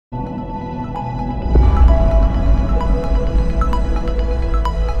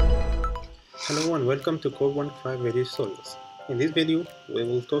everyone, welcome to Code 115 Video Tutorials. In this video, we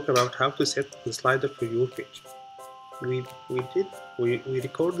will talk about how to set the slider for your page. We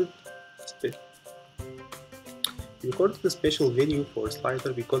recorded the special video for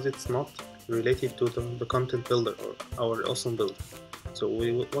slider because it's not related to the content builder or our awesome builder. So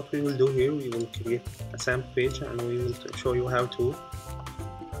what we will do here, we will create a sample page and we will show you how to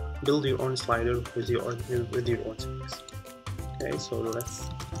build your own slider with your own space. Okay, so let's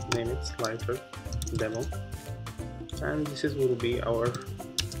name it slider demo, and will be our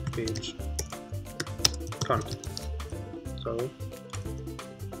page content. So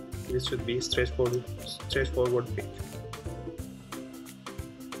this should be straightforward page.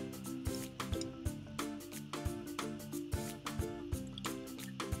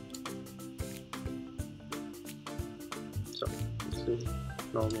 So this is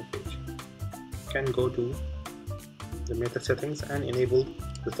normal page. You can go to the meta settings and enable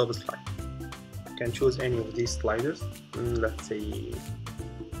the top slide. You can choose any of these sliders. Let's take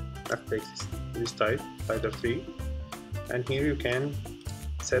this type, slider 3, and here you can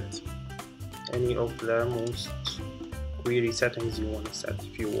set any of the most query settings you want to set.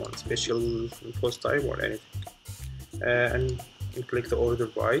 If you want special post type or anything, and you click the order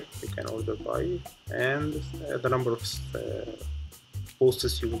by, you can order by, and the number of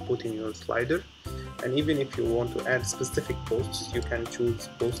posts you will put in your slider. And even if you want to add specific posts, you can choose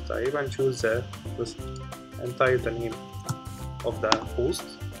post type and choose and type the name of the post,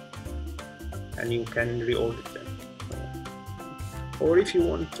 and you can reorder them. Or if you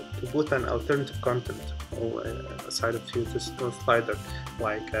want to put an alternative content or aside of your slider,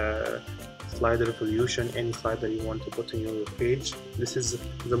 like slider evolution, any slider you want to put in your page, this is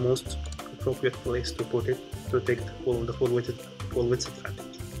the most appropriate place to put it to take the full width advantage.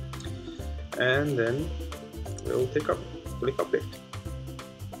 And then we'll click update.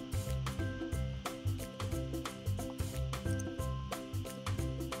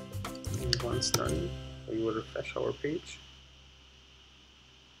 And once done, we will refresh our page.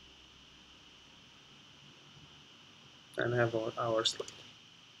 And have our slide.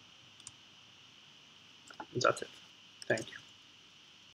 That's it. Thank you.